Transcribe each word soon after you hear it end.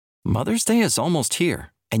Mother's Day is almost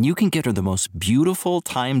here, and you can get her the most beautiful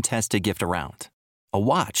time-tested gift around. A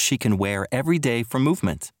watch she can wear every day from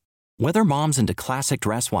Movement. Whether mom's into classic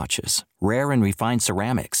dress watches, rare and refined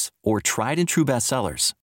ceramics, or tried and true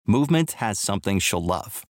bestsellers, Movement has something she'll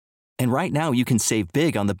love. And right now you can save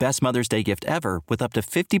big on the best Mother's Day gift ever with up to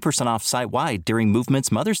 50% off site-wide during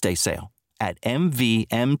Movement's Mother's Day sale at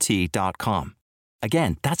MVMT.com.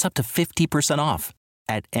 Again, that's up to 50% off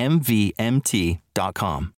at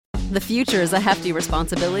MVMT.com. The future is a hefty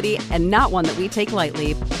responsibility and not one that we take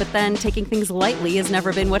lightly. But then taking things lightly has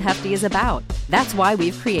never been what Hefty is about. That's why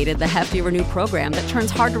we've created the Hefty Renew program that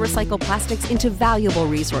turns hard-to-recycle plastics into valuable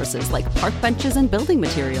resources like park benches and building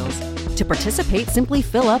materials. To participate, simply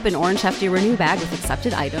fill up an orange Hefty Renew bag with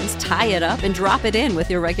accepted items, tie it up, and drop it in with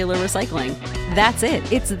your regular recycling. That's it.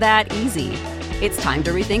 It's that easy. It's time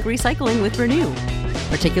to rethink recycling with Renew.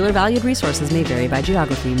 Particular valued resources may vary by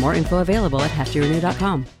geography. More info available at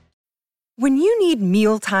heftyrenew.com. When you need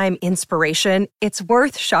mealtime inspiration, it's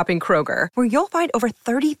worth shopping Kroger, where you'll find over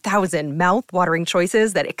 30,000 mouth-watering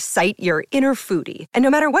choices that excite your inner foodie. And no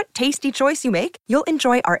matter what tasty choice you make, you'll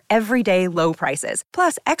enjoy our everyday low prices,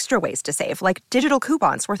 plus extra ways to save, like digital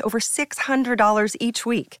coupons worth over $600 each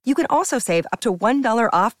week. You can also save up to $1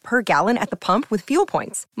 off per gallon at the pump with fuel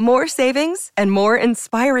points. More savings and more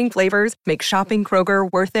inspiring flavors make shopping Kroger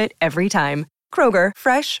worth it every time. Kroger,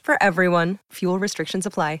 fresh for everyone. Fuel restrictions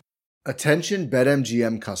apply. Attention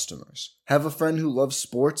BetMGM customers. Have a friend who loves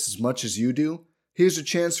sports as much as you do? Here's a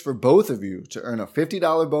chance for both of you to earn a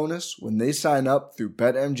 $50 bonus when they sign up through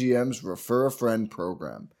BetMGM's Refer a Friend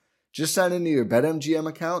program. Just sign into your BetMGM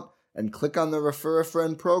account and click on the Refer a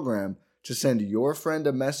Friend program to send your friend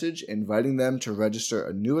a message inviting them to register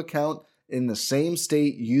a new account in the same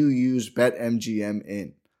state you use BetMGM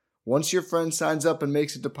in. Once your friend signs up and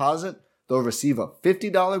makes a deposit, they'll receive a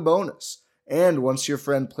 $50 bonus. And once your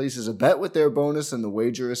friend places a bet with their bonus and the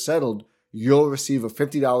wager is settled, you'll receive a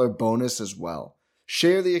 $50 bonus as well.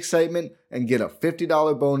 Share the excitement and get a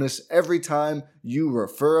 $50 bonus every time you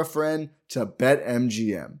refer a friend to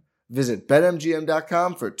BetMGM. Visit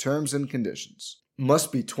BetMGM.com for terms and conditions.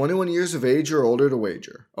 Must be 21 years of age or older to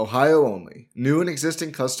wager. Ohio only. New and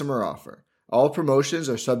existing customer offer. All promotions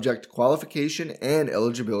are subject to qualification and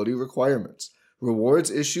eligibility requirements.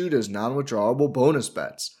 Rewards issued as non-withdrawable bonus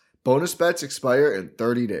bets. Bonus bets expire in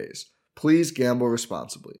 30 days. Please gamble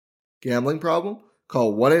responsibly. Gambling problem?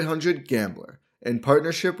 Call 1-800-GAMBLER in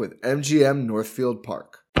partnership with MGM Northfield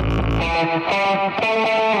Park.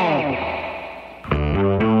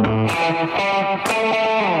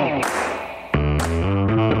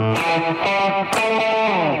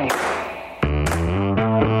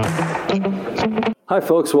 Hi,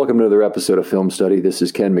 folks. Welcome to another episode of Film Study. This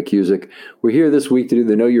is Ken McCusick. We're here this week to do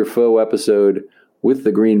the Know Your Foe episode with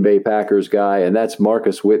the Green Bay Packers guy, and that's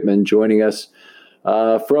Marcus Whitman joining us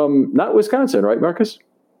from not Wisconsin, right, Marcus?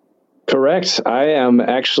 Correct. I am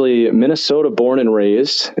actually Minnesota born and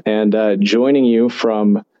raised, and joining you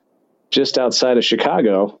from just outside of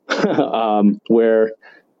Chicago, where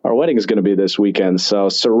our wedding is going to be this weekend. So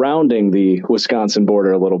surrounding the Wisconsin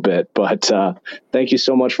border a little bit. But thank you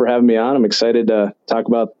so much for having me on. I'm excited to talk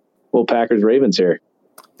about little Packers Ravens here.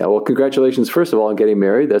 Yeah, well, congratulations, first of all, on getting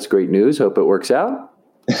married. That's great news. Hope it works out.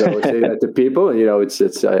 So I say that to people. You know,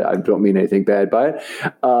 I don't mean anything bad by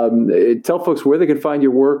it. Tell folks where they can find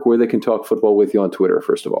your work, where they can talk football with you on Twitter,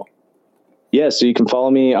 first of all. Yeah, so you can follow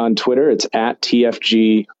me on Twitter. It's at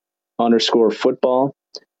TFG_football.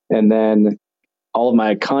 And then all of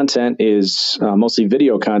my content is mostly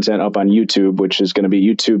video content up on YouTube, which is going to be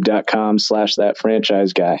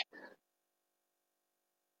youtube.com/thatfranchiseguy.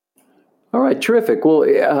 All right, terrific.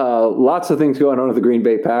 Well, lots of things going on with the Green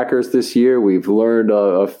Bay Packers this year. We've learned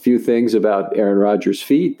a few things about Aaron Rodgers'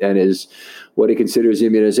 feet and what he considers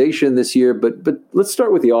immunization this year. But let's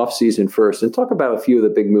start with the offseason first and talk about a few of the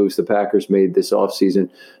big moves the Packers made this offseason,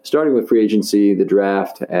 starting with free agency, the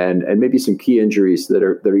draft, and maybe some key injuries that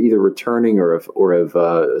are either returning or have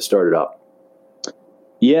started up.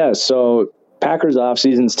 Yeah, so Packers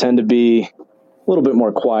offseasons tend to be a little bit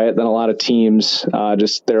more quiet than a lot of teams.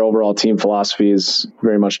 Just their overall team philosophy is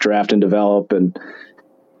very much draft and develop and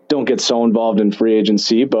don't get so involved in free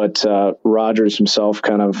agency. But Rodgers himself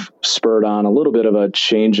kind of spurred on a little bit of a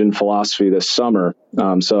change in philosophy this summer.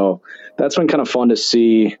 So that's been kind of fun to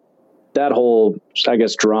see that whole, I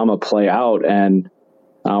guess, drama play out. And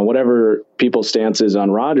whatever people's stance is on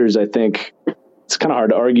Rodgers, I think it's kind of hard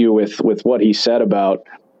to argue with what he said about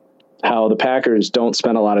how the Packers don't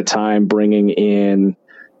spend a lot of time bringing in,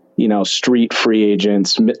 street free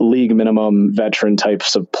agents, league minimum veteran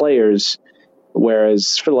types of players.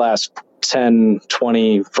 Whereas for the last 10,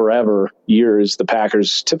 20, forever years, the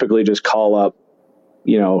Packers typically just call up,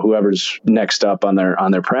 whoever's next up on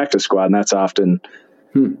their practice squad, and that's often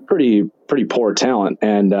pretty poor talent.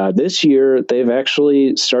 And this year, they've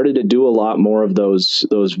actually started to do a lot more of those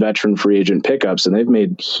veteran free agent pickups, and they've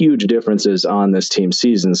made huge differences on this team's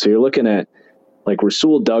season. So you're looking at like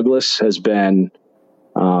Rasul Douglas has been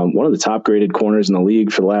one of the top graded corners in the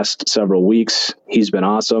league for the last several weeks. He's been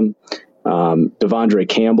awesome. Devondre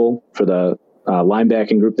Campbell for the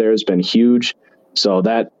linebacking group there has been huge. So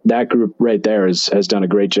that group right there has done a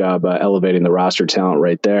great job elevating the roster talent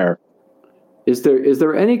right there. Is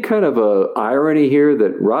there any kind of a irony here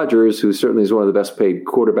that Rodgers, who certainly is one of the best paid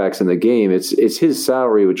quarterbacks in the game, it's his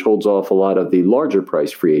salary which holds off a lot of the larger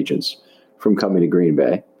price free agents from coming to Green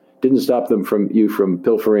Bay? Didn't stop them from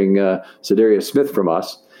pilfering Zadarius Smith from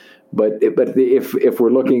us. But if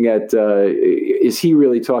we're looking at, is he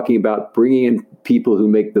really talking about bringing in people who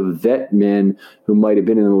make the vet men who might have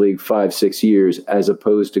been in the league 5-6 years, as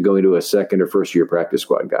opposed to going to a second or first year practice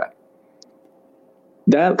squad guy?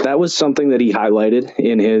 That was something that he highlighted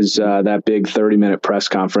in his that big 30-minute press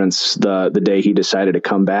conference the day he decided to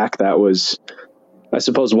come back. That was, I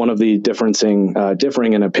suppose, one of the differing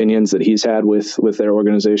in opinions that he's had with their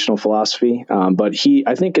organizational philosophy. But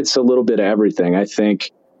I think it's a little bit of everything. I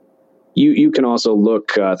think you can also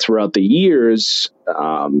look throughout the years.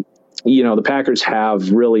 The Packers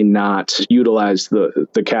have really not utilized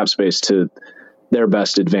the cap space to their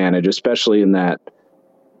best advantage, especially in that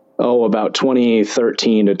about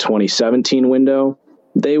 2013 to 2017 window.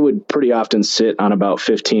 They would pretty often sit on about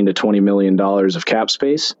 $15 to $20 million of cap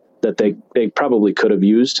space that they probably could have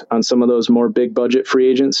used on some of those more big budget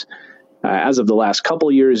free agents. As of the last couple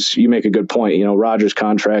of years, you make a good point. Rodgers'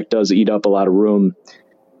 contract does eat up a lot of room.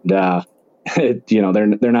 They're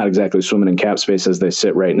not exactly swimming in cap space as they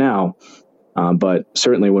sit right now. But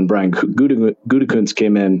certainly when Brian Gutekunst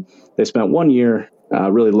came in, they spent 1 year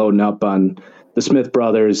really loading up on the Smith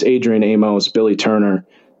brothers, Adrian Amos, Billy Turner.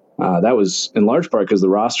 That was in large part because the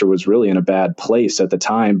roster was really in a bad place at the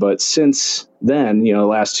time. But since then, the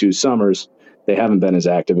last 2 summers, they haven't been as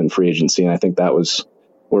active in free agency. And I think that was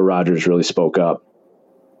where Rodgers really spoke up.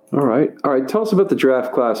 All right. Tell us about the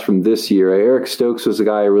draft class from this year. Eric Stokes was a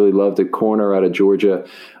guy I really loved at corner out of Georgia.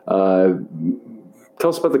 Tell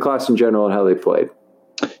us about the class in general and how they played.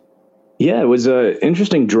 Yeah, it was an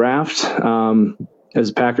interesting draft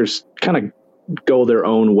as Packers kind of go their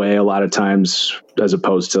own way a lot of times as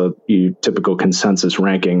opposed to typical consensus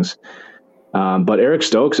rankings. But Eric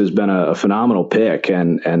Stokes has been a phenomenal pick.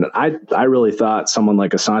 And I really thought someone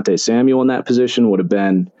like Asante Samuel in that position would have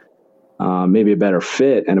been maybe a better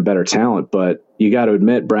fit and a better talent. But you got to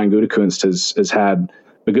admit, Brian Gutekunst has had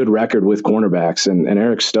a good record with cornerbacks, and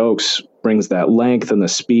Eric Stokes brings that length and the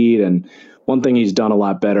speed. And one thing he's done a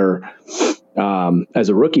lot better as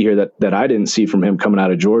a rookie here that I didn't see from him coming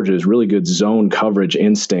out of Georgia is really good zone coverage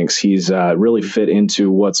instincts. He's really fit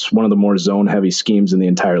into what's one of the more zone heavy schemes in the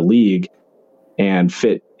entire league and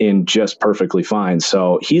fit in just perfectly fine.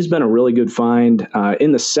 So he's been a really good find.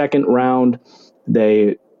 In the second round,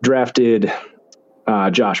 they drafted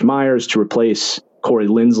Josh Myers to replace Corey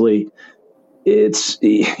Linsley.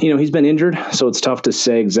 He's been injured, so it's tough to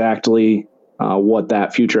say exactly what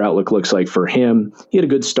that future outlook looks like for him. He had a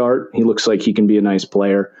good start. He looks like he can be a nice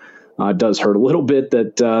player. It does hurt a little bit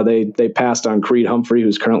that they passed on Creed Humphrey,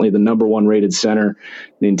 who's currently the number 1 rated center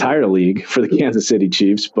in the entire league for the Kansas City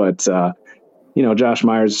Chiefs. But, Josh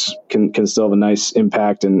Myers can still have a nice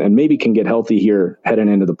impact and maybe can get healthy here heading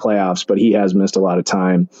into the playoffs, but he has missed a lot of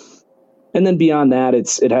time. And then beyond that,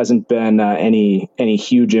 it hasn't been any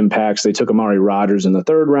huge impacts. They took Amari Rodgers in the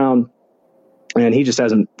 3rd round, and he just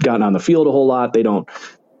hasn't gotten on the field a whole lot. They don't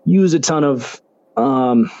use a ton of,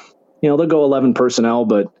 they'll go 11 personnel,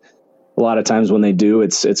 but a lot of times when they do,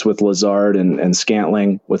 it's with Lazard and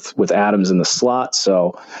Scantling with Adams in the slot.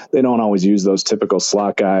 So they don't always use those typical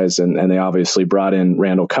slot guys. And they obviously brought in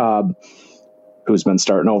Randall Cobb, who's been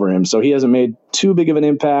starting over him. So he hasn't made too big of an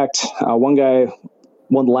impact.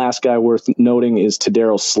 One last guy worth noting is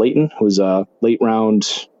Tadarius Slayton, who's a late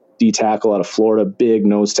round D tackle out of Florida, big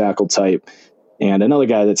nose tackle type. And another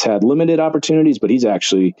guy that's had limited opportunities, but he's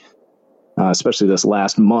actually, especially this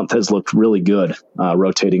last month, has looked really good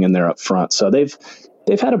rotating in there up front. So they've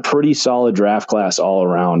had a pretty solid draft class all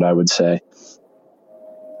around, I would say.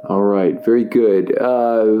 All right, very good.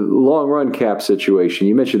 Long run cap situation.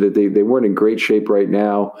 You mentioned that they weren't in great shape right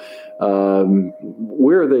now.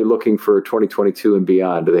 Where are they looking for 2022 and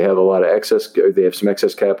beyond? Do they have a lot of excess? Do they have some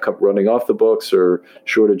excess cap running off the books, or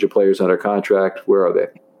shortage of players under contract? Where are they?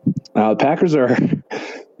 The Packers are,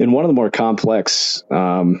 in one of the more complex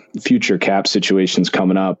future cap situations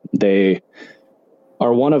coming up. They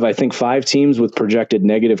are one of, I think, 5 teams with projected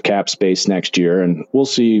negative cap space next year, and we'll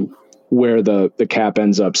see where the cap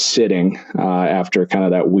ends up sitting after kind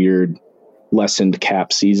of that weird lessened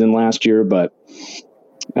cap season last year, but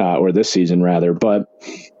or this season rather. But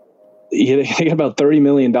they got about $30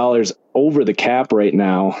 million over the cap right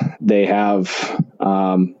now. They have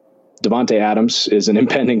Davante Adams is an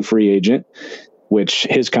impending free agent, which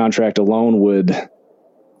his contract alone would, add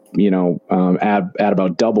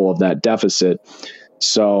about double of that deficit.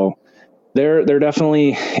 So they're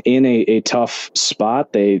definitely in a tough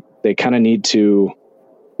spot. They kind of need to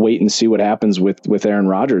wait and see what happens with Aaron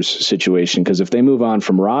Rodgers' situation, because if they move on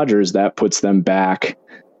from Rodgers, that puts them back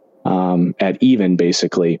at even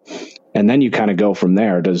basically. And then you kind of go from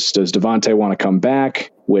there. Does Davante want to come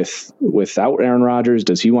back without Aaron Rodgers?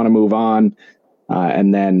 Does he want to move on?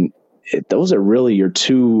 And then those are really your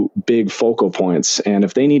 2 big focal points. And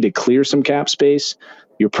if they need to clear some cap space,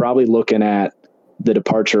 you're probably looking at the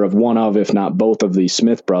departure of one of, if not both of the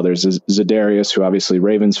Smith brothers. Za'Darius, who obviously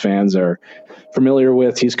Ravens fans are familiar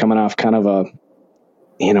with. He's coming off kind of a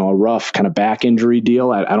rough kind of back injury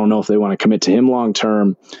deal. I don't know if they want to commit to him long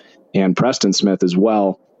term. And Preston Smith as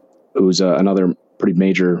well, who's another pretty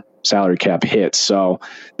major salary cap hit. So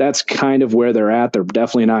that's kind of where they're at. They're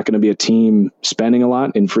definitely not going to be a team spending a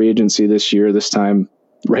lot in free agency this year. This time,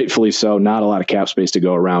 rightfully so, not a lot of cap space to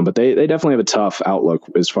go around, but they definitely have a tough outlook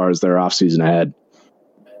as far as their offseason ahead.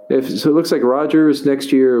 So it looks like Rodgers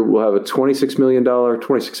next year will have a $26 million,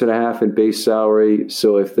 $26.5 in base salary.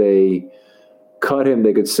 So if they cut him,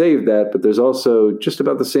 they could save that, but there's also just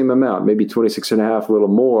about the same amount, maybe 26.5, a little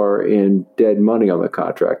more in dead money on the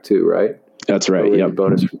contract too, right? That's right. Yeah.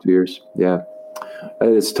 Bonus for 2 years. Yeah.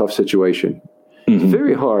 It's a tough situation. Mm-hmm.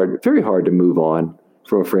 Very hard to move on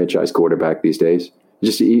from a franchise quarterback these days.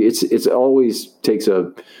 It's always takes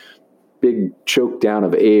a big choke down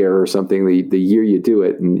of air or something the year you do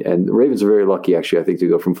it. And the Ravens are very lucky, actually, I think, to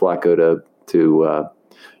go from Flacco to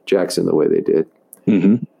Jackson the way they did.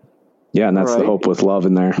 Mm-hmm. Yeah, and that's the hope with Love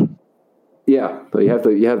in there. Yeah, but you have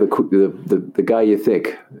the guy you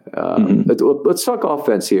think. Let's talk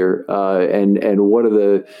offense here, and what are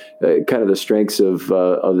the kind of the strengths of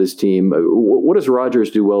this team? What does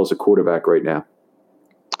Rodgers do well as a quarterback right now?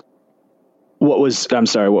 I'm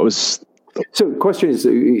sorry, what was? So the question is,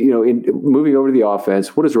 in moving over to the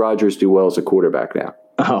offense, what does Rodgers do well as a quarterback now?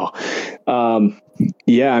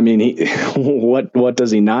 Yeah, I mean, what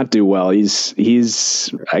does he not do well?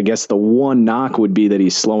 He's I guess the one knock would be that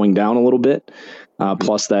he's slowing down a little bit,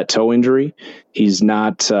 plus that toe injury. He's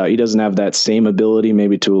not, he doesn't have that same ability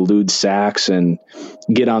maybe to elude sacks and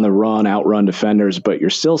get on the run, outrun defenders, but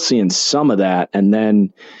you're still seeing some of that. And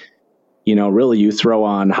then, really you throw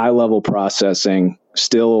on high level processing,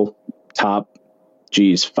 still top,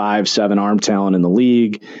 5-7 arm talent in the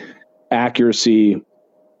league, accuracy,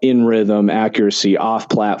 in rhythm, accuracy, off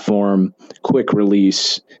platform, quick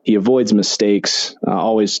release. He avoids mistakes,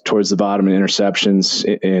 always towards the bottom in interceptions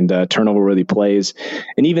and turnover worthy plays.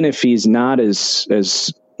 And even if he's not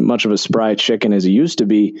as much of a spry chicken as he used to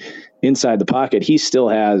be inside the pocket, he still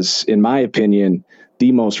has, in my opinion,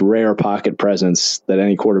 the most rare pocket presence that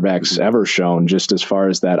any quarterback's ever shown, just as far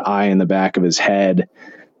as that eye in the back of his head.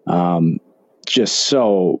 Just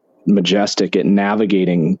so majestic at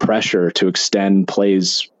navigating pressure to extend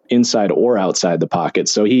plays inside or outside the pocket.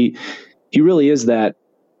 So he really is that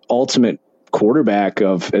ultimate quarterback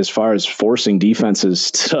of, as far as forcing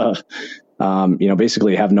defenses to,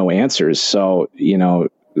 basically have no answers. So, the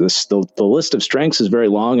list of strengths is very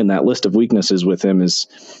long, and that list of weaknesses with him is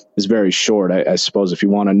very short. I suppose if you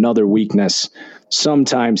want another weakness,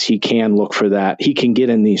 sometimes he can look for that. He can get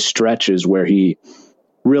in these stretches where he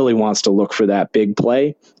really wants to look for that big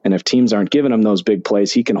play. And if teams aren't giving him those big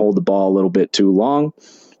plays, he can hold the ball a little bit too long.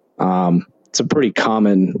 It's a pretty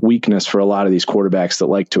common weakness for a lot of these quarterbacks that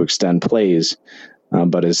like to extend plays.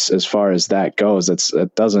 But as far as that goes,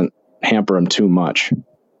 it doesn't hamper him too much.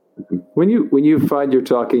 When you find you're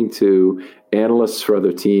talking to analysts for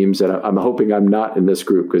other teams, and I'm hoping I'm not in this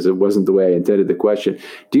group because it wasn't the way I intended the question,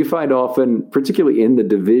 do you find often, particularly in the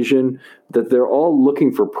division, that they're all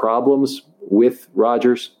looking for problems with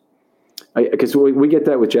Rodgers? Because we get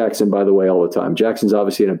that with Jackson, by the way, all the time. Jackson's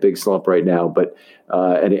obviously in a big slump right now, but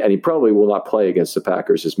and he probably will not play against the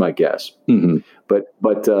Packers, is my guess. Mm-hmm.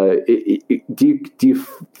 But do you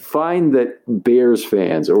find that Bears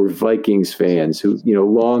fans or Vikings fans who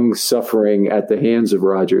long suffering at the hands of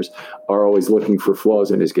Rodgers are always looking for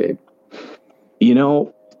flaws in his game?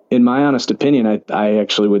 In my honest opinion, I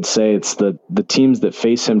actually would say it's the teams that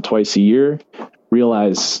face him twice a year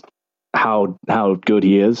realize how good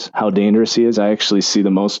he is, how dangerous he is, I actually see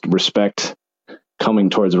the most respect coming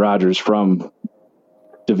towards Rodgers from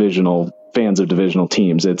fans of divisional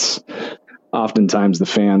teams. It's oftentimes the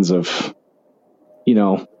fans of,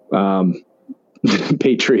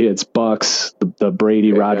 Patriots, Bucks, the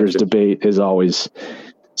Brady Rodgers debate is always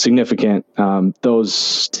significant.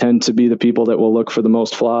 Those tend to be the people that will look for the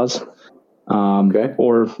most flaws,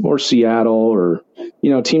 or Seattle, or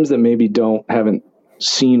teams that maybe haven't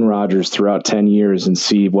seen Rodgers throughout 10 years and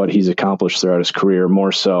see what he's accomplished throughout his career.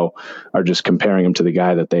 More so are just comparing him to the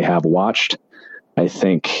guy that they have watched. I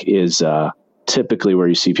think is typically where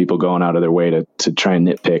you see people going out of their way to try and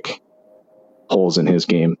nitpick holes in his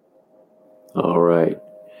game. All right,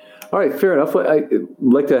 fair enough. I'd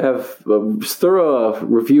like to have as thorough a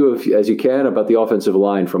review as you can about the offensive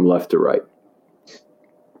line from left to right.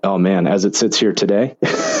 Oh, man, as it sits here today.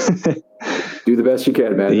 Do the best you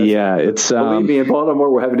can, man. Believe me, in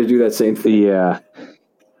Baltimore, we're having to do that same thing. Yeah.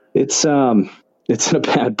 It's in a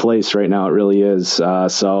bad place right now. It really is.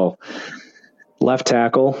 So left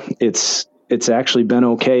tackle, it's actually been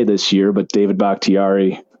okay this year, but David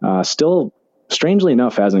Bakhtiari still, strangely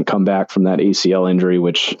enough, hasn't come back from that ACL injury,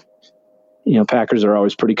 which, Packers are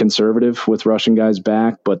always pretty conservative with rushing guys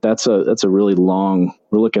back, but that's a really long,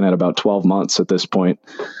 we're looking at about 12 months at this point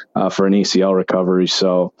for an ACL recovery.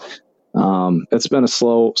 So it's been a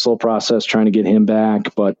slow process trying to get him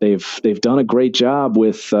back, but they've done a great job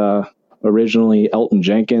with originally Elton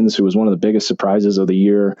Jenkins, who was one of the biggest surprises of the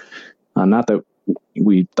year. Not that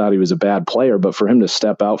we thought he was a bad player, but for him to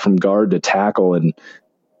step out from guard to tackle and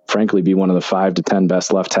frankly be one of the 5 to 10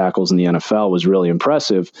 best left tackles in the NFL was really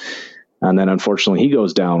impressive. And then unfortunately he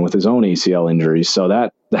goes down with his own ACL injury. So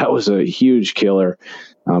that was a huge killer.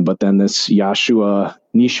 But then this Joshua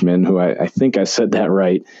Nishman, who I think I said that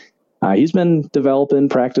right, he's been developing,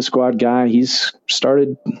 practice squad guy. He's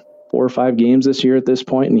started 4 or 5 games this year at this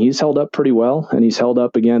point, and he's held up pretty well. And he's held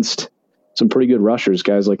up against some pretty good rushers,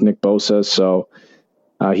 guys like Nick Bosa. So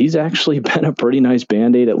he's actually been a pretty nice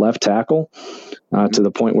Band-Aid at left tackle to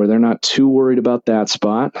the point where they're not too worried about that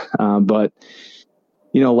spot. But,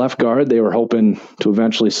 left guard, they were hoping to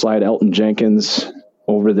eventually slide Elton Jenkins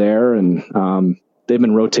over there. And they've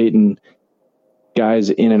been rotating guys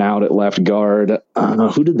in and out at left guard. Let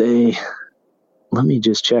me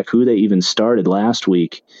just check who they even started last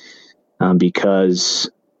week because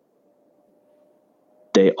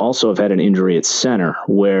they also have had an injury at center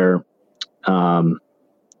where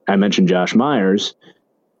I mentioned Josh Myers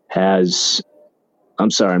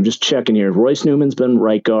I'm just checking here. Royce Newman's been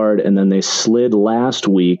right guard, and then they slid last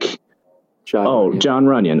week. John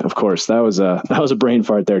Runyon, of course. That was a brain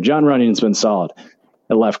fart there. John Runyon's been solid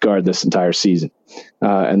at left guard this entire season.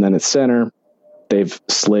 And then at center, they've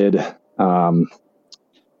slid Patrick.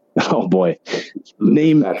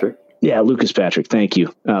 Yeah, Lucas Patrick. Thank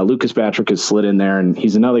you. Lucas Patrick has slid in there, and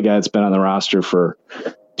he's another guy that's been on the roster for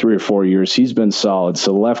 3 or 4 years. He's been solid.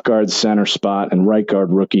 So left guard, center spot, and right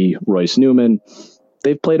guard rookie Royce Newman,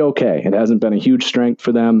 they've played okay. It hasn't been a huge strength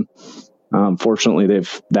for them. Fortunately,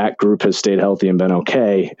 that group has stayed healthy and been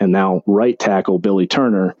okay. And now right tackle Billy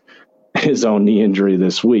Turner, his own knee injury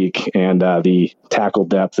this week, and the tackle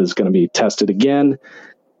depth is going to be tested again.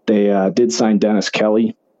 They did sign Dennis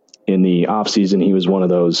Kelly in the offseason. He was one of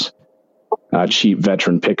those cheap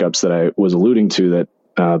veteran pickups that I was alluding to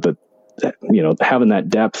that having that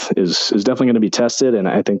depth is definitely going to be tested, and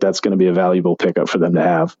I think that's going to be a valuable pickup for them to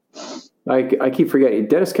have. I keep forgetting.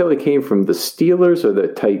 Dennis Kelly came from the Steelers or the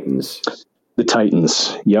Titans? The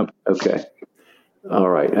Titans. Yep. Okay. All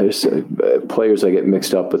right. Players I get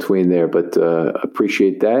mixed up between there, but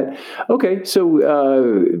appreciate that. Okay, so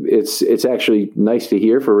it's actually nice to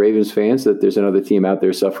hear for Ravens fans that there's another team out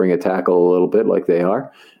there suffering a tackle a little bit like they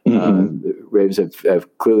are. Mm-hmm. Ravens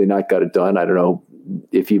have clearly not got it done. I don't know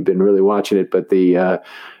if you've been really watching it, but the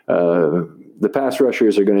pass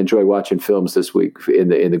rushers are going to enjoy watching films this week in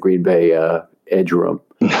the Green Bay edge room.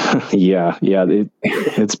 Yeah.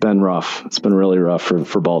 It's been rough. It's been really rough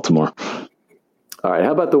for Baltimore. All right.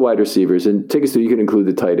 How about the wide receivers? And take us through, you can include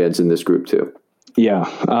the tight ends in this group too. Yeah.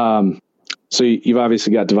 So you've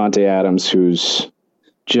obviously got Davante Adams, who's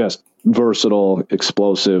just versatile,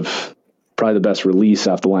 explosive, probably the best release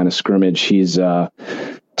off the line of scrimmage. He's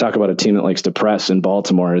talk about a team that likes to press in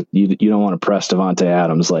Baltimore. You don't want to press Davante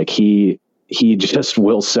Adams. Like he just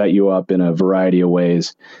will set you up in a variety of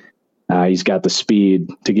ways. He's got the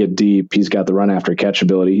speed to get deep. He's got the run after catch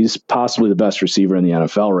ability. He's possibly the best receiver in the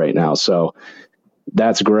NFL right now. So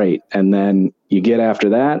that's great. And then you get after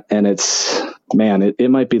that, and it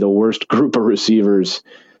might be the worst group of receivers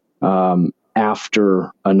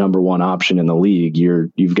after a number one option in the league.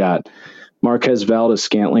 You've got Marquez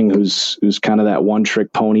Valdes-Scantling, who's kind of that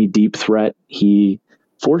one-trick pony deep threat. He,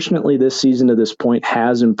 fortunately, this season to this point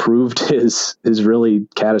has improved his really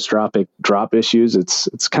catastrophic drop issues.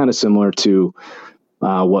 It's kind of similar to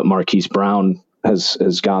what Marquise Brown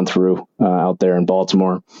has gone through out there in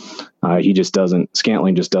Baltimore.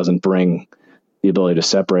 Scantling just doesn't bring the ability to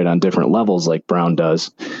separate on different levels like Brown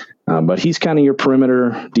does. But he's kind of your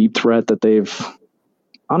perimeter deep threat that they've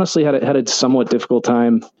honestly had a somewhat difficult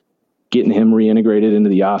time getting him reintegrated into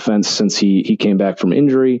the offense since he came back from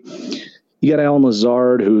injury. You got Allen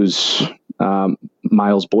Lazard, who's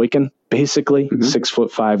Miles Boykin, basically,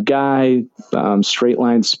 6'5" guy, straight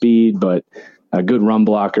line speed, but a good run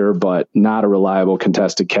blocker, but not a reliable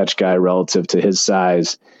contested catch guy relative to his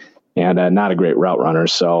size, and not a great route runner.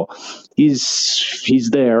 So he's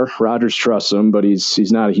there. Rodgers trusts him, but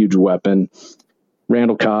he's not a huge weapon.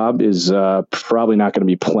 Randall Cobb is probably not going to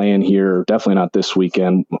be playing here, definitely not this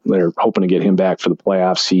weekend. They're hoping to get him back for the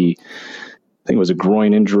playoffs. I think it was a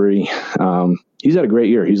groin injury. He's had a great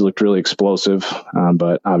year. He's looked really explosive,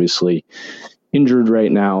 but obviously injured right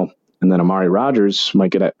now. And then Amari Rodgers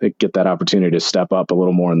might get that opportunity to step up a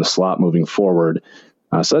little more in the slot moving forward.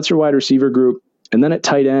 So that's your wide receiver group. And then at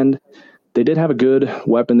tight end, they did have a good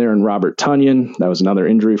weapon there in Robert Tonyan. That was another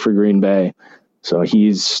injury for Green Bay. So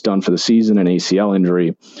he's done for the season, an ACL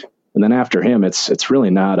injury. And then after him, it's really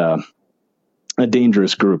not a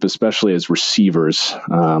dangerous group, especially as receivers.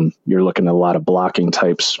 You're looking at a lot of blocking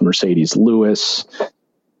types, Mercedes Lewis,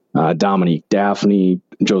 Dominique Daphne,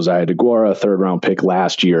 Josiah DeGuara, third-round pick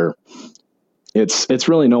last year. It's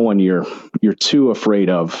really no one you're too afraid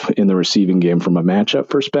of in the receiving game from a matchup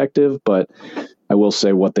perspective, but I will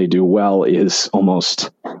say what they do well is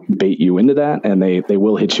almost bait you into that, and they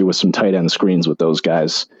will hit you with some tight end screens with those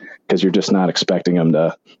guys because you're just not expecting them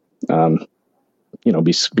to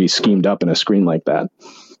be schemed up in a screen like that.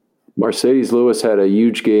 Mercedes Lewis had a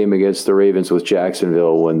huge game against the Ravens with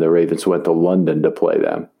Jacksonville when the Ravens went to London to play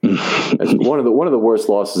them. It's one of the worst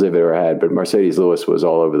losses they've ever had, but Mercedes Lewis was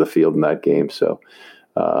all over the field in that game. So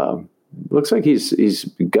looks like he's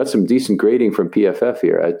got some decent grading from PFF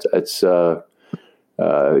here.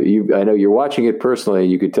 I know you're watching it personally.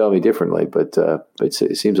 You could tell me differently, but it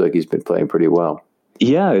seems like he's been playing pretty well.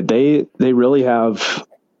 Yeah, they really have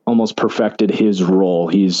almost perfected his role.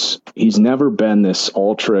 He's never been this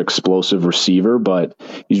ultra explosive receiver, but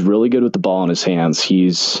he's really good with the ball in his hands.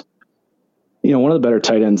 He's, one of the better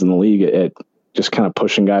tight ends in the league at just kind of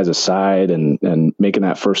pushing guys aside and making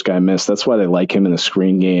that first guy miss. That's why they like him in the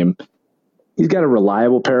screen game. He's got a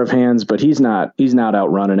reliable pair of hands, but he's not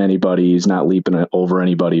outrunning anybody. He's not leaping over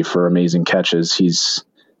anybody for amazing catches. He's,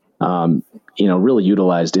 really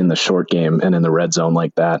utilized in the short game and in the red zone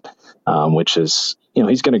like that, which is,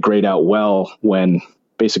 he's going to grade out well when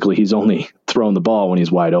basically he's only throwing the ball when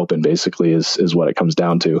he's wide open, basically is what it comes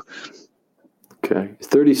down to. Okay. He's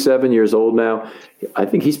 37 years old now. I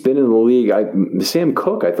think he's been in the league. Sam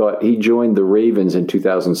Cook, I thought he joined the Ravens in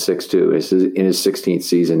 2006 too. It's in his 16th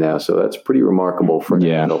season now. So that's pretty remarkable for an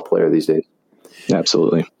NFL player these days.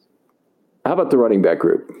 Absolutely. How about the running back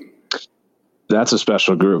group? That's a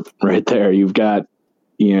special group right there. You've got,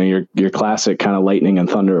 your classic kind of lightning and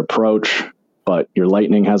thunder approach, but your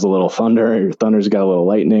lightning has a little thunder. Your thunder's got a little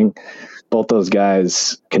lightning. Both those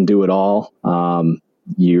guys can do it all.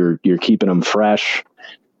 You're keeping them fresh.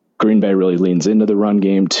 Green Bay really leans into the run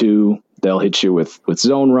game too. They'll hit you with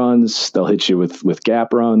zone runs. They'll hit you with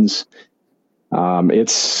gap runs.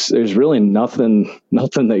 There's really nothing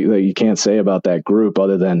that you can't say about that group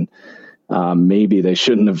other than maybe they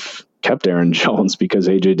shouldn't have kept Aaron Jones because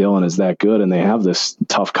A.J. Dillon is that good and they have this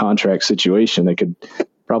tough contract situation. They could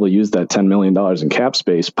probably use that $10 million in cap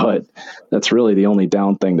space, but that's really the only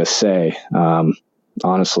down thing to say,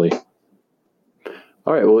 honestly.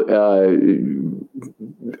 All right. Well,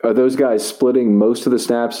 are those guys splitting most of the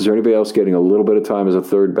snaps? Is there anybody else getting a little bit of time as a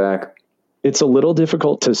third back? It's a little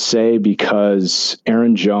difficult to say because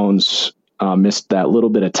Aaron Jones missed that little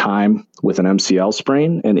bit of time with an MCL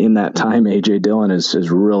sprain. And in that time, A.J. Dillon is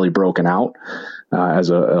really broken out as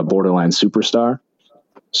a borderline superstar.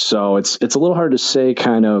 So it's a little hard to say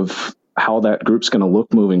kind of how that group's going to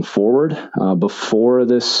look moving forward. Before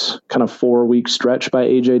this kind of 4-week stretch by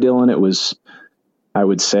A.J. Dillon, it was, I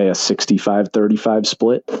would say, a 65-35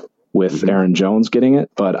 split with Aaron Jones getting it.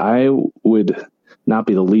 But I would not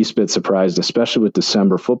be the least bit surprised, especially with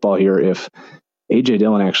December football here, if A.J.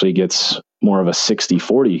 Dillon actually gets more of a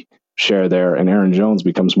 60-40 share there and Aaron Jones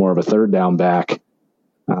becomes more of a third down back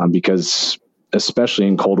because especially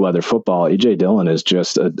in cold weather football, A.J. Dillon is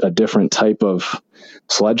just a different type of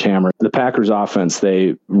sledgehammer. The Packers offense,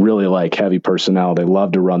 they really like heavy personnel. They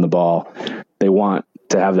love to run the ball. They want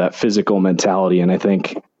to have that physical mentality. And I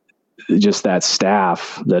think just that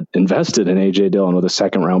staff that invested in A.J. Dillon with a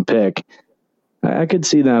second-round pick, I could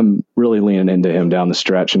see them really leaning into him down the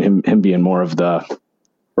stretch and him being more of the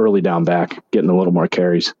early down back, getting a little more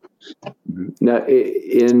carries. Now,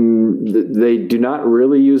 they do not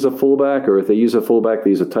really use a fullback, or if they use a fullback,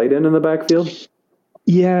 they use a tight end in the backfield?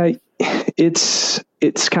 Yeah, it's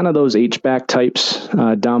kind of those H-back types,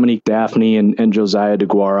 Dominique Daphne and Josiah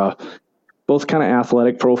DeGuara, both kind of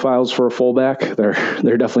athletic profiles for a fullback. They're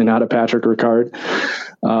definitely not a Patrick Ricard.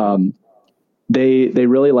 They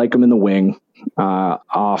really like him in the wing,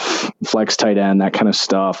 off flex tight end, that kind of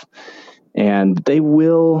stuff. And they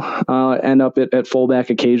will end up at fullback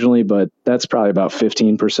occasionally, but that's probably about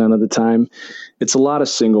 15% of the time. It's a lot of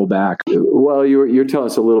single back. Well, you're telling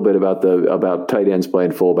us a little bit about tight ends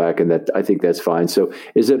playing fullback, and that I think that's fine. So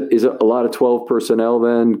is it a lot of 12 personnel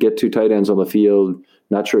then? Get 2 tight ends on the field.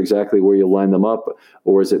 Not sure exactly where you'll line them up,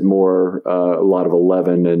 or is it more a lot of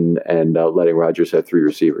 11 and letting Rodgers have 3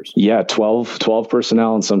 receivers? Yeah, 12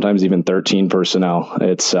 personnel and sometimes even 13 personnel.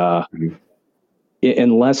 It's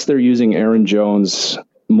unless they're using Aaron Jones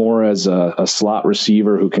more as a slot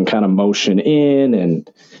receiver who can kind of motion in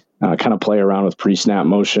and kind of play around with pre-snap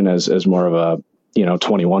motion as more of a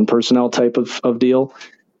 21 personnel type of deal.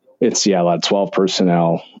 It's a lot of 12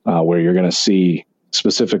 personnel where you're going to see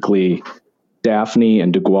specifically Daphne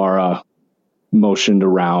and DeGuara motioned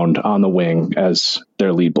around on the wing as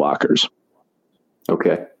their lead blockers.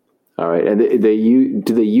 Okay. All right. And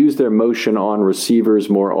do they use their motion on receivers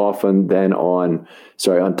more often than on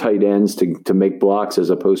tight ends to make blocks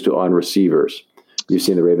as opposed to on receivers? You've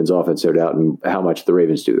seen the Ravens offense, no doubt, and how much the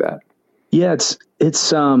Ravens do that. Yeah,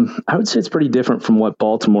 it's I would say it's pretty different from what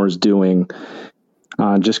Baltimore's doing,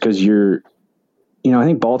 just because I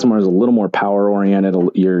think Baltimore is a little more power oriented.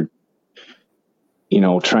 You're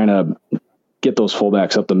trying to get those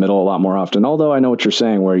fullbacks up the middle a lot more often. Although I know what you're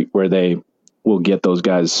saying, where they will get those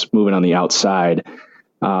guys moving on the outside.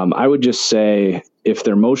 I would just say if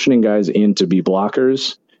they're motioning guys in to be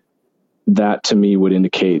blockers, that to me would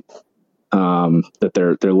indicate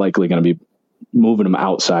that they're likely going to be moving them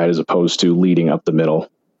outside as opposed to leading up the middle.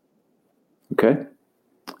 Okay.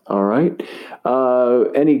 All right.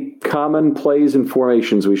 Any common plays and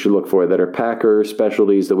formations we should look for that are Packer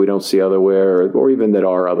specialties that we don't see otherwhere, or even that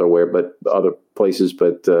are other places,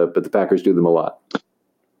 but the Packers do them a lot?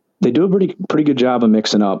 They do a pretty good job of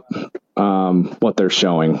mixing up what they're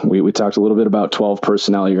showing. We talked a little bit about 12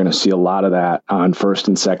 personnel. You're going to see a lot of that on first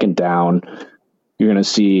and second down. You're going to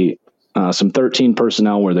see some 13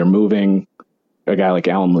 personnel where they're moving a guy like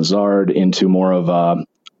Allen Lazard into more of a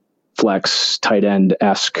flex tight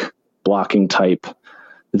end-esque blocking type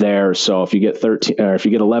there. So if you get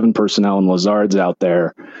 11 personnel and Lazard's out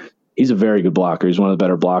there, he's a very good blocker. He's one of the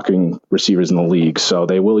better blocking receivers in the league. So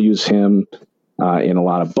they will use him in a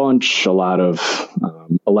lot of bunch, a lot of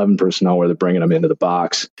 11 personnel where they're bringing them into the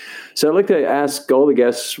box. So I'd like to ask all the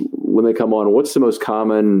guests when they come on, what's the most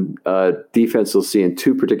common defense they'll see in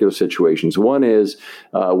 2 particular situations? One is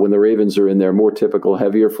when the Ravens are in their more typical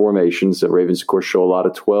heavier formations. The Ravens, of course, show a lot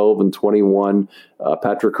of 12 and 21.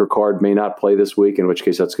 Patrick Ricard may not play this week, in which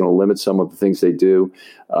case that's going to limit some of the things they do.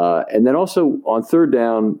 And then also on third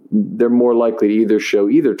down, they're more likely to either show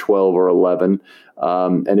 12 or 11.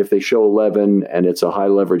 And if they show 11 and it's a high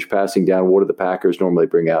leverage passing down, what do the Packers normally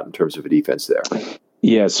bring out in terms of a defense there?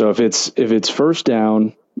 Yeah, so if it's first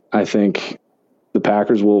down, I think the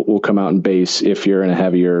Packers will come out and base if you're in a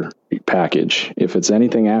heavier package. If it's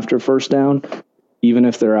anything after first down, even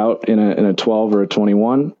if they're out in a 12 or a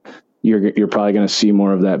 21, you're probably going to see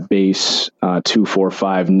more of that base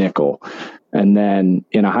 2-4-5 nickel. And then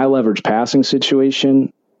in a high leverage passing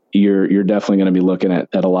situation, you're definitely going to be looking at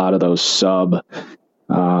a lot of those sub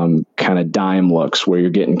kind of dime looks where you're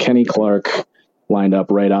getting Kenny Clark lined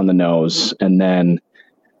up right on the nose, and then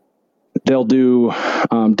they'll do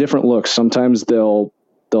different looks. Sometimes they'll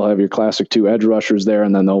have your classic 2 edge rushers there,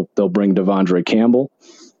 and then they'll bring Devondre Campbell,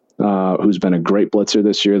 who's been a great blitzer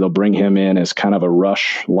this year. They'll bring him in as kind of a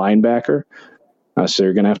rush linebacker. So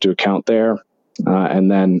you're going to have to account there.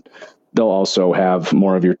 And then they'll also have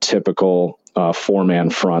more of your typical 4-man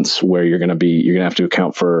fronts where you're going to have to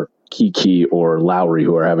account for Kiki or Lowry,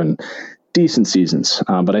 who are having decent seasons.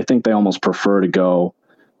 But I think they almost prefer to go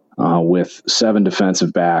with 7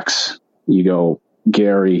 defensive backs. You go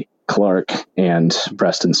Gary, Clark, and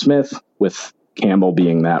Preston Smith, with Campbell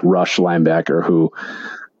being that rush linebacker who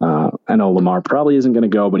I know Lamar probably isn't going to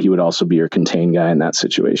go, but he would also be your contain guy in that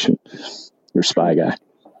situation, your spy guy.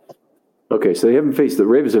 Okay, so the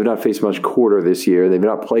Ravens have not faced much quarter this year. They've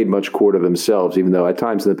not played much quarter themselves, even though at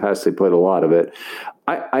times in the past they played a lot of it.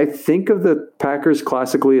 I think of the Packers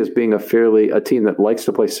classically as being a team that likes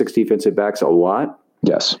to play 6 defensive backs a lot.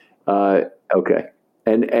 Yes. Okay.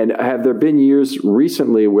 And have there been years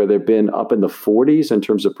recently where they've been up in the 40s in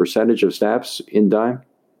terms of percentage of snaps in dime?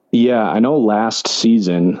 Yeah, I know last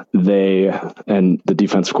season and the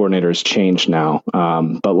defensive coordinator has changed now.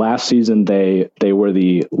 But last season they were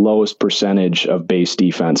the lowest percentage of base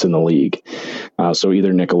defense in the league. So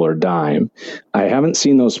either nickel or dime. I haven't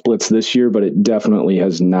seen those splits this year, but it definitely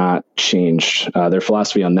has not changed. Their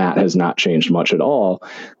philosophy on that has not changed much at all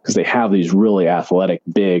because they have these really athletic,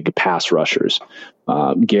 big pass rushers.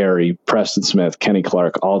 Gary, Preston Smith, Kenny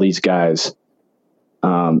Clark, all these guys.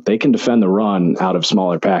 They can defend the run out of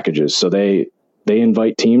smaller packages. So they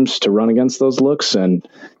invite teams to run against those looks. And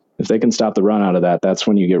if they can stop the run out of that, that's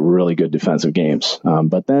when you get really good defensive games.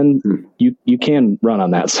 But then you can run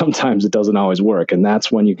on that. Sometimes it doesn't always work. And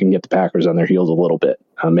that's when you can get the Packers on their heels a little bit,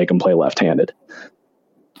 make them play left-handed.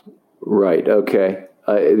 Right. Okay.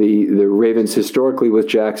 The Ravens historically with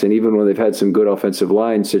Jackson, even when they've had some good offensive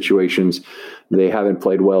line situations, they haven't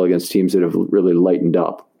played well against teams that have really lightened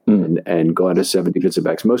up. And gone to 7 defensive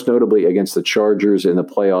backs, most notably against the Chargers in the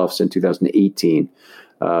playoffs in 2018.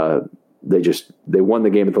 They won the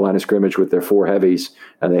game at the line of scrimmage with their 4 heavies,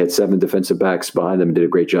 and they had 7 defensive backs behind them and did a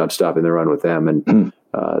great job stopping the run with them. And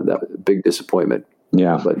that was a big disappointment.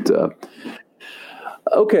 Yeah. But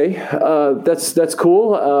okay, that's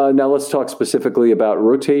cool. Now let's talk specifically about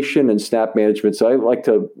rotation and snap management. So I like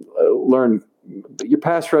to learn your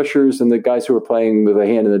pass rushers and the guys who are playing with a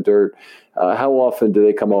hand in the dirt. How often do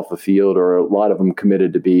they come off the field, or are a lot of them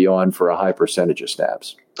committed to be on for a high percentage of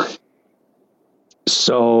snaps?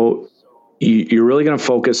 So you're really going to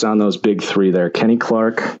focus on those big 3 there, Kenny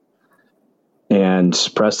Clark and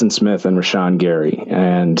Preston Smith and Rashawn Gary.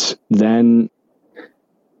 And then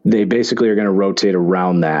they basically are going to rotate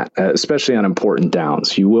around that, especially on important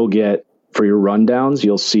downs. You will get, for your run downs,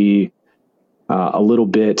 you'll see a little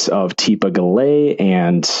bit of Tipa Galley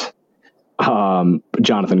and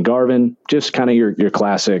Jonathan Garvin, just kind of your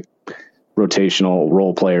classic rotational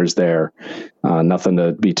role players there. Nothing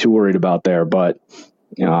to be too worried about there, but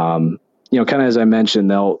kind of as I mentioned,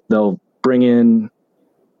 they'll bring in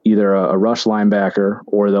either a rush linebacker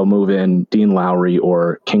or they'll move in Dean Lowry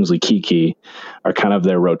or Kingsley Keke are kind of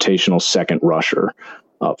their rotational second rusher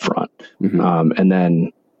up front. Mm-hmm. And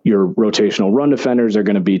then your rotational run defenders are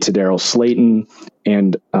going to be Tadaro Slayton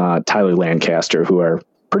and Tyler Lancaster, who are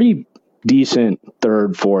pretty decent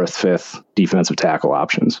 3rd, 4th, 5th defensive tackle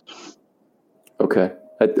options. Okay.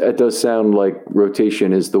 That does sound like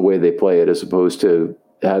rotation is the way they play it, as opposed to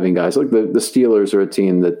having guys like the Steelers are a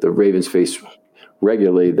team that the Ravens face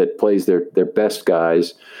regularly that plays their best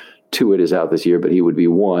guys. Tuitt is out this year, but he would be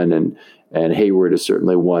one, and Hayward is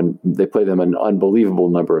certainly one. They play them an unbelievable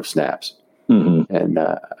number of snaps. Mm-hmm. And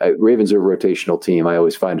Ravens are a rotational team. I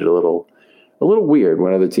always find it a little weird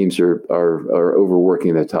when other teams are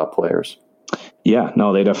overworking their top players. Yeah,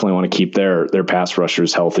 no, they definitely want to keep their pass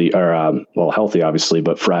rushers healthy, or healthy obviously,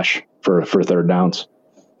 but fresh for 3rd downs.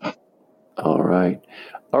 All right.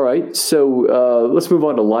 So let's move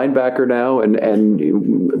on to linebacker now,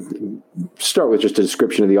 and start with just a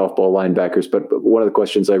description of the off-ball linebackers. But one of the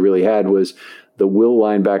questions I really had was the will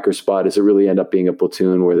linebacker spot. Does it really end up being a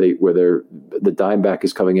platoon where the dime back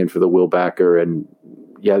is coming in for the will backer, and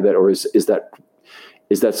is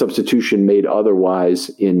that substitution made otherwise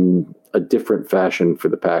in a different fashion for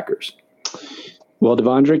the Packers? Well,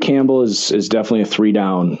 Devondre Campbell is definitely a three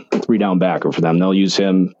down backer for them. They'll use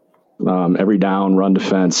him every down, run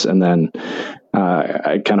defense, and then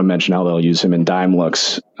I kind of mentioned how they'll use him in dime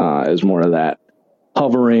looks as more of that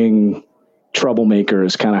hovering troublemaker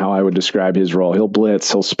is kind of how I would describe his role. He'll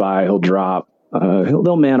blitz, he'll spy, he'll drop.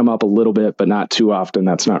 They'll man him up a little bit, but not too often.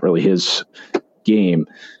 That's not really his game.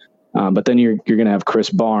 But then you're going to have Chris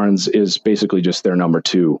Barnes is basically just their number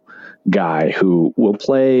 2 guy who will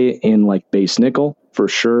play in like base nickel for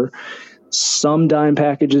sure. Some dime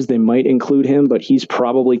packages, they might include him, but he's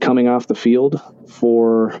probably coming off the field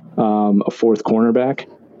for a 4th cornerback.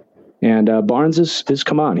 And Barnes is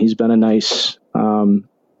come on. He's been a nice guy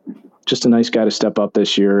to step up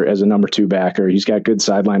this year as a number 2 backer. He's got good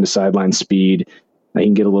sideline to sideline speed. He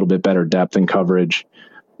can get a little bit better depth and coverage.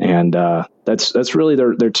 And that's really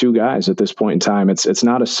their 2 guys at this point in time. It's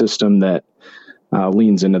not a system that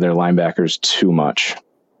leans into their linebackers too much.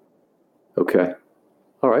 Okay.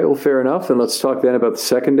 All right. Well, fair enough. And let's talk then about the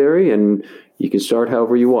secondary, and you can start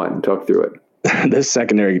however you want and talk through it. This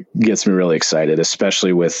secondary gets me really excited,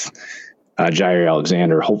 especially with Jair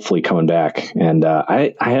Alexander hopefully coming back. And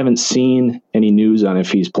I haven't seen any news on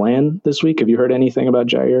if he's playing this week. Have you heard anything about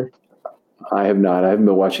Jair? I have not. I haven't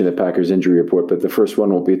been watching the Packers injury report, but the first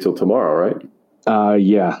one won't be till tomorrow, right?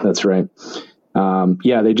 Yeah, that's right.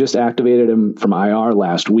 They just activated him from IR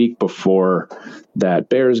last week before that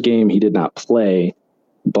Bears game. He did not play,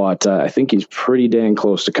 but I think he's pretty dang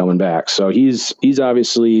close to coming back. So he's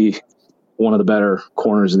obviously one of the better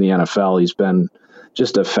corners in the NFL. He's been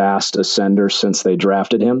just a fast ascender since they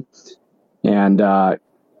drafted him. And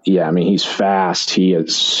he's fast. He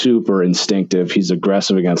is super instinctive. He's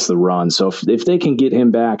aggressive against the run. So if they can get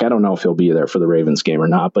him back, I don't know if he'll be there for the Ravens game or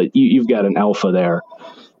not, but you've got an alpha there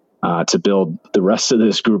to build the rest of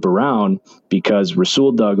this group around, because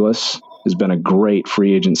Rasul Douglas has been a great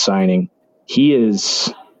free agent signing. He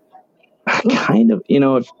is kind of,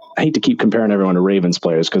 I hate to keep comparing everyone to Ravens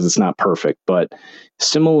players because it's not perfect, but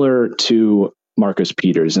similar to Marcus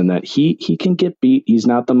Peters in that he can get beat. He's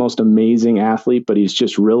not the most amazing athlete, but he's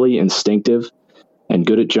just really instinctive and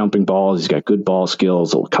good at jumping balls. He's got good ball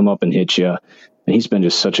skills. He'll come up and hit you. And he's been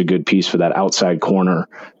just such a good piece for that outside corner.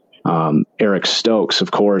 Eric Stokes,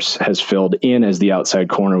 of course, has filled in as the outside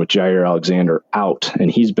corner with Jair Alexander out,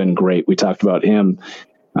 and he's been great. We talked about him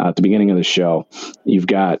at the beginning of the show. You've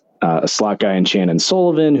got a slot guy in Shannon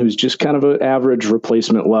Sullivan, who's just kind of an average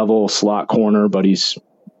replacement level slot corner, but he's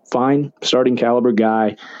fine, starting caliber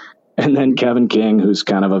guy. And then Kevin King, who's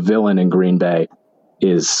kind of a villain in Green Bay,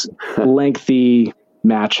 is lengthy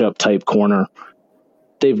matchup type corner.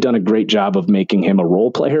 They've done a great job of making him a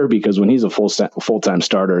role player, because when he's a full-time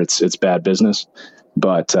starter, it's bad business.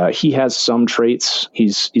 But he has some traits.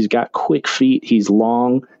 He's got quick feet. He's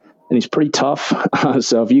long, and he's pretty tough.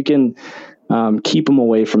 So if you can keep him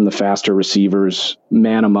away from the faster receivers,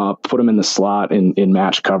 man him up, put him in the slot in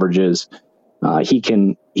match coverages, he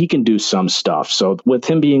can do some stuff. So with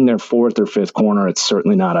him being their fourth or fifth corner, it's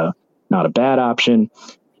certainly not a bad option.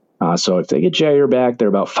 So if they get Jair back, they're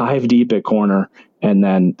about 5 deep at corner. And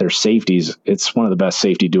then their safeties, it's one of the best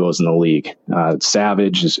safety duos in the league.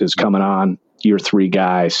 Savage is coming on, year 3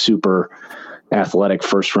 guy, super athletic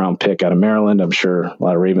first-round pick out of Maryland. I'm sure a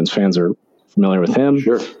lot of Ravens fans are familiar with him.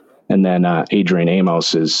 Sure. And then Adrian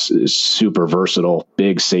Amos is super versatile,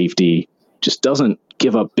 big safety, just doesn't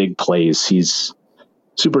give up big plays. He's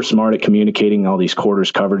super smart at communicating all these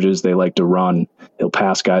quarters coverages they like to run. He'll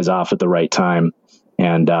pass guys off at the right time.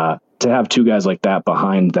 And to have 2 guys like that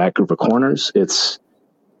behind that group of corners, it's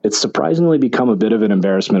surprisingly become a bit of an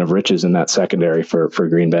embarrassment of riches in that secondary for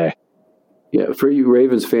Green Bay. Yeah, for you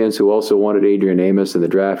Ravens fans who also wanted Adrian Amos in the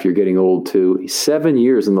draft, you're getting old too. He's 7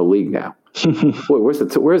 years in the league now. Boy, where's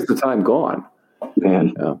the time gone?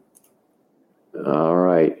 Man. All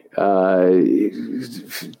right.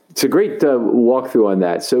 It's a great walkthrough on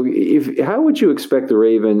that. So how would you expect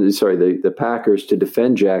the Packers to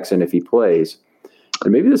defend Jackson if he plays?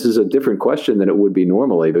 And maybe this is a different question than it would be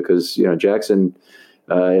normally, because Jackson,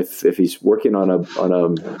 if he's working on a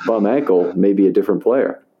bum ankle, may be a different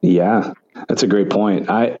player. Yeah, that's a great point.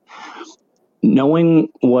 Knowing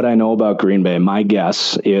what I know about Green Bay, my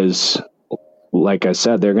guess is, like I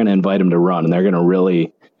said, they're going to invite him to run, and they're going to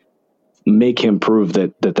really make him prove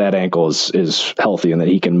that ankle is healthy and that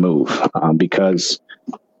he can move, because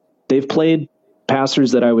they've played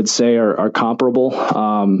passers that I would say are comparable,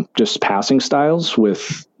 just passing styles,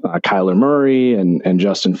 with Kyler Murray and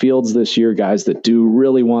Justin Fields this year, guys that do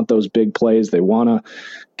really want those big plays. They want to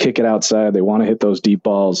kick it outside. They want to hit those deep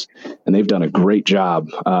balls, and they've done a great job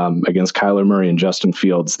against Kyler Murray and Justin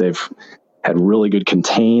Fields. They've had really good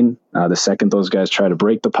contain. The second those guys try to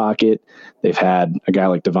break the pocket, they've had a guy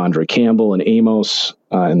like Devondre Campbell and Amos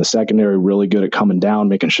in the secondary really good at coming down,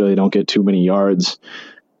 making sure they don't get too many yards.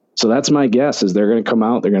 So that's my guess, is they're going to come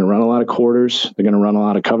out, they're going to run a lot of quarters, they're going to run a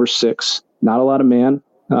lot of cover 6, not a lot of man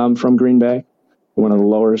from Green Bay, one of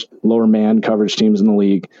the lower man coverage teams in the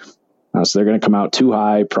league. So they're going to come out too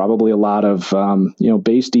high, probably a lot of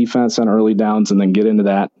base defense on early downs, and then get into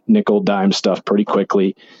that nickel dime stuff pretty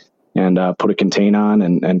quickly, and put a contain on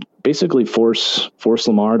and basically force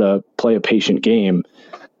Lamar to play a patient game.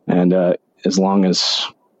 And as long as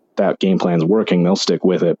that game plan's working, they'll stick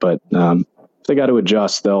with it. But if they got to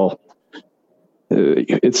adjust,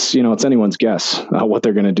 it's anyone's guess what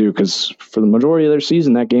they're going to do, because for the majority of their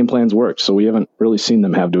season, that game plan's worked. So we haven't really seen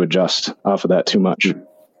them have to adjust off of that too much.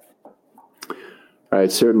 All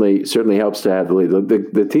right, certainly helps to have the lead.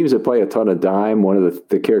 The teams that play a ton of dime, one of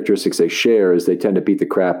the characteristics they share is they tend to beat the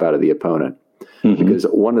crap out of the opponent. Mm-hmm. Because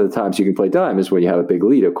one of the times you can play dime is when you have a big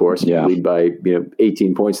lead, of course. Yeah. You lead by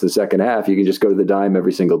 18 points in the second half. You can just go to the dime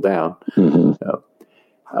every single down. Mm-hmm. So,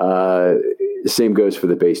 Same goes for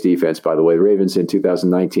the base defense, by the way. The Ravens in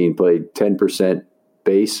 2019 played 10%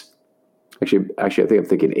 base. Actually, I think I'm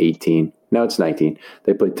thinking 18. No, it's 19.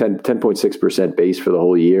 They played 10.6% base for the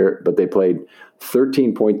whole year, but they played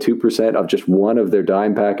 13.2% of just one of their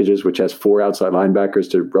dime packages, which has 4 outside linebackers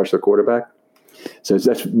to rush their quarterback. So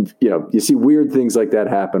that's, you see weird things like that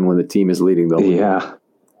happen when the team is leading the league. Yeah,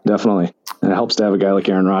 definitely. And it helps to have a guy like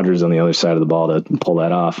Aaron Rodgers on the other side of the ball to pull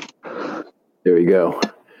that off. There you go.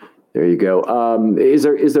 Is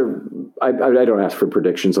there? I don't ask for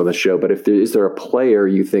predictions on the show, but is there a player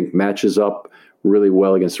you think matches up really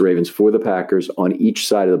well against the Ravens for the Packers on each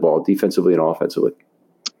side of the ball, defensively and offensively?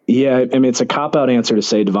 Yeah, I mean, it's a cop-out answer to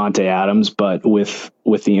say Devontae Adams, but with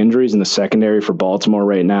the injuries in the secondary for Baltimore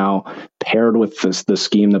right now, paired with the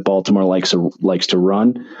scheme that Baltimore likes to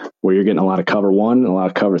run, where you're getting a lot of cover 1 and a lot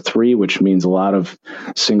of cover 3, which means a lot of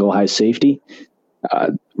single high safety.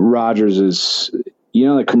 Rodgers is,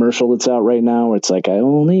 the commercial that's out right now where it's like, I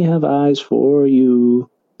only have eyes for you.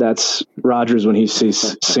 That's Rodgers when he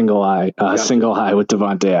sees single high with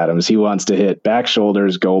Devontae Adams. He wants to hit back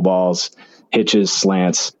shoulders, go balls, hitches,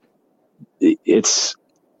 slants. It's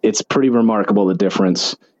pretty remarkable the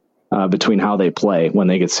difference between how they play when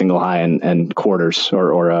they get single high and quarters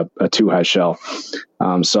or a 2 high shell.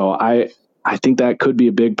 So I think that could be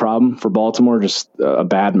a big problem for Baltimore. Just a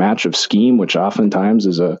bad match of scheme, which oftentimes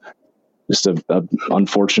is a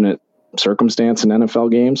unfortunate circumstance in NFL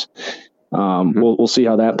games. We'll see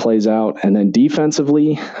how that plays out. And then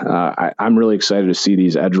defensively, I'm really excited to see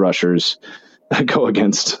these edge rushers go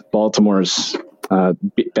against Baltimore's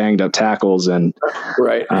banged up tackles. And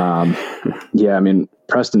right. I mean,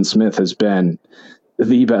 Preston Smith has been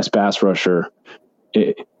the best pass rusher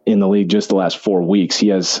in the league just the last 4 weeks. He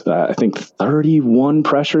has, I think, 31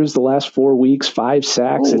 pressures the last 4 weeks, 5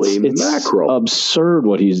 sacks. It's absurd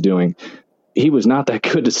what he's doing. He was not that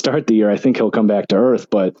good to start the year. I think he'll come back to earth,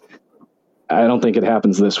 but I don't think it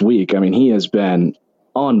happens this week. I mean, he has been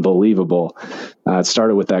unbelievable. It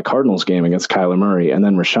started with that Cardinals game against Kyler Murray, and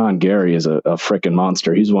then Rashawn Gary is a freaking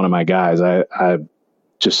monster. He's one of my guys. I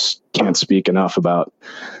just can't speak enough about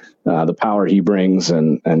the power he brings,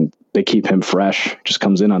 and they keep him fresh. Just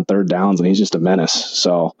comes in on third downs, and he's just a menace.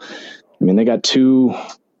 So, I mean, they got two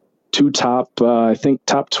top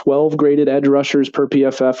 12 graded edge rushers per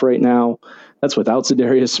PFF right now. That's without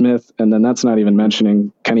Za'Darius Smith, and then that's not even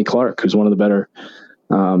mentioning Kenny Clark, who's one of the better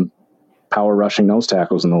power rushing nose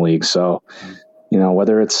tackles in the league. So,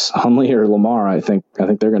 whether it's Hundley or Lamar, I think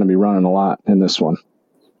they're going to be running a lot in this one.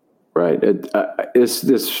 Right.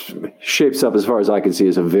 This shapes up, as far as I can see,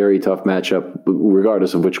 as a very tough matchup,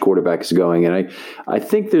 regardless of which quarterback is going. And I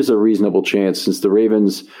think there's a reasonable chance, since the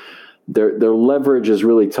Ravens, their leverage is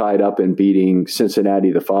really tied up in beating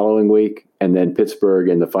Cincinnati the following week and then Pittsburgh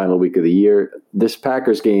in the final week of the year. This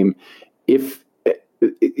Packers game, if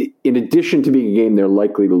in addition to being a game they're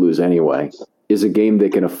likely to lose anyway, is a game they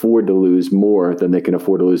can afford to lose more than they can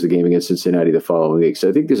afford to lose the game against Cincinnati the following week. So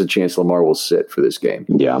I think there's a chance Lamar will sit for this game.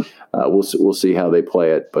 Yeah. We'll see how they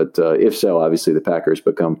play it. But if so, obviously the Packers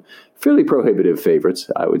become fairly prohibitive favorites,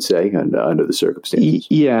 I would say, under the circumstances.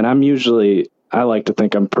 Yeah, and I like to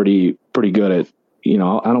think I'm pretty good at,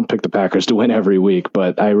 I don't pick the Packers to win every week,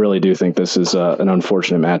 but I really do think this is an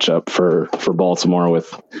unfortunate matchup for Baltimore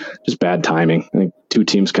with just bad timing. I think two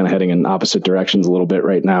teams kind of heading in opposite directions a little bit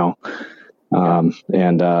right now.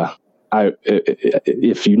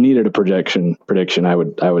 If you needed a prediction, I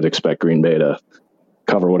would expect Green Bay to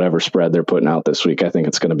cover whatever spread they're putting out this week. I think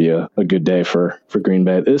it's going to be a good day for Green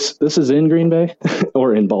Bay. This is in Green Bay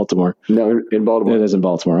or in Baltimore? No, in Baltimore. It is in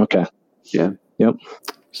Baltimore. Okay. Yeah. Yep.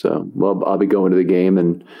 So, well, I'll be going to the game,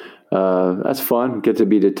 and that's fun. Get to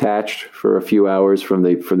be detached for a few hours from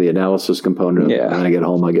the analysis component. Yeah. When I get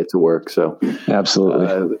home, I get to work. So,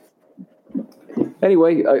 absolutely.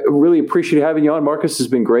 Anyway, I really appreciate having you on. Marcus has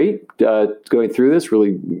been great going through this.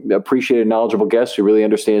 Really appreciate a knowledgeable guest who really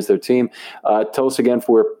understands their team. Tell us again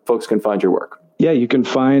where folks can find your work. Yeah, you can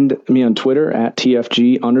find me on Twitter at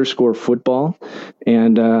TFG_football,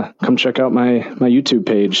 and come check out my YouTube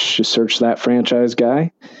page. Just search That Franchise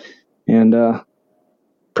Guy, and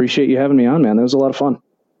appreciate you having me on, man. That was a lot of fun.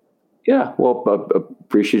 Yeah, well,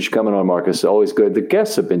 appreciate you coming on, Marcus. Always good. The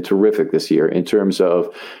guests have been terrific this year in terms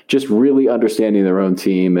of just really understanding their own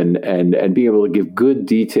team and being able to give good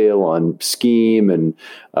detail on scheme and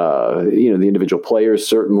the individual players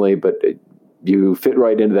certainly, but you fit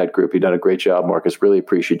right into that group. You've done a great job, Marcus. Really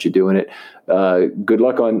appreciate you doing it. Good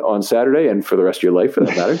luck on Saturday and for the rest of your life, for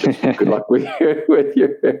that matter. Just good luck with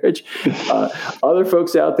your marriage. Other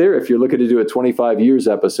folks out there, if you're looking to do a 25 years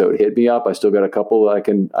episode, hit me up. I still got a couple I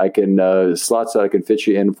can slots that I can fit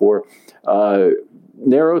you in for.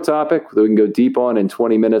 narrow topic that we can go deep on in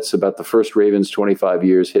 20 minutes about the first Ravens 25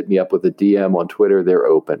 years, hit me up with a DM on Twitter. They're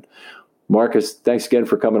open. Marcus, thanks again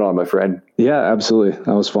for coming on, my friend. Yeah, absolutely.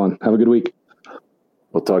 That was fun. Have a good week.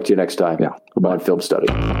 We'll talk to you next time. Yeah. Goodbye on Film Study.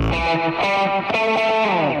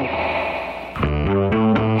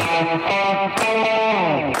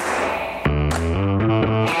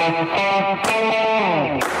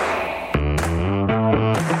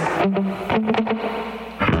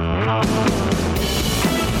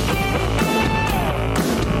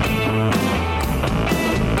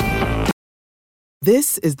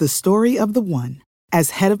 This is the story of the one.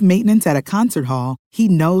 As head of maintenance at a concert hall, he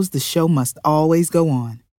knows the show must always go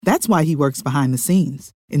on. That's why he works behind the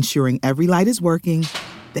scenes, ensuring every light is working,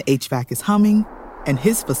 the HVAC is humming, and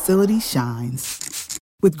his facility shines.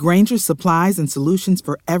 With Grainger's supplies and solutions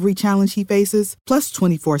for every challenge he faces, plus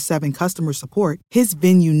 24/7 customer support, his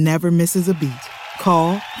venue never misses a beat.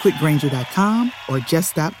 Call quickgrainger.com or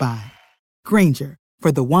just stop by. Grainger,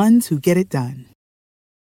 for the ones who get it done.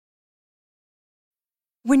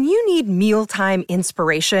 When you need mealtime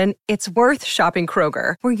inspiration, it's worth shopping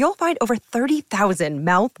Kroger, where you'll find over 30,000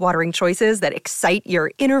 mouth-watering choices that excite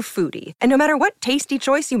your inner foodie. And no matter what tasty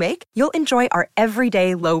choice you make, you'll enjoy our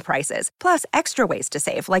everyday low prices, plus extra ways to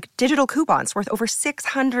save, like digital coupons worth over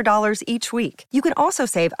 $600 each week. You can also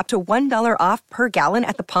save up to $1 off per gallon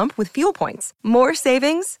at the pump with fuel points. More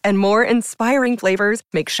savings and more inspiring flavors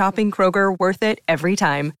make shopping Kroger worth it every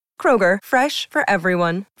time. Kroger, fresh for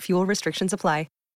everyone. Fuel restrictions apply.